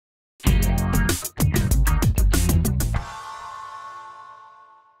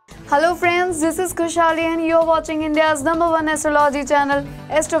Hello friends, this is Kushali and you're watching India's #1 astrology channel,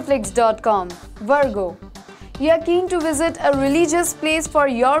 astroflix.com. Virgo. You are keen to visit a religious place for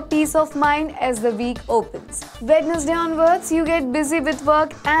your peace of mind as the week opens. Wednesday onwards, you get busy with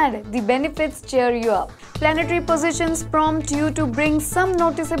work and the benefits cheer you up. Planetary positions prompt you to bring some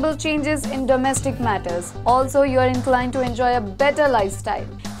noticeable changes in domestic matters. Also, you are inclined to enjoy a better lifestyle.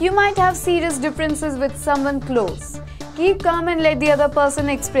 You might have serious differences with someone close. Keep calm and let the other person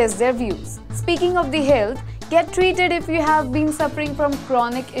express their views. Speaking of the health, get treated if you have been suffering from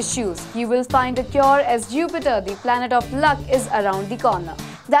chronic issues. You will find a cure as Jupiter, the planet of luck, is around the corner.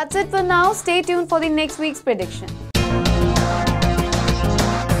 That's it for now. Stay tuned for the next week's prediction.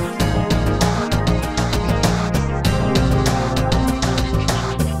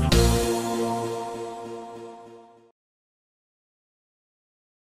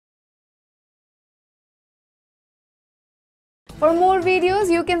 For more videos,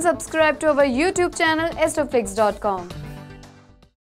 you can subscribe to our YouTube channel, astroflix.com.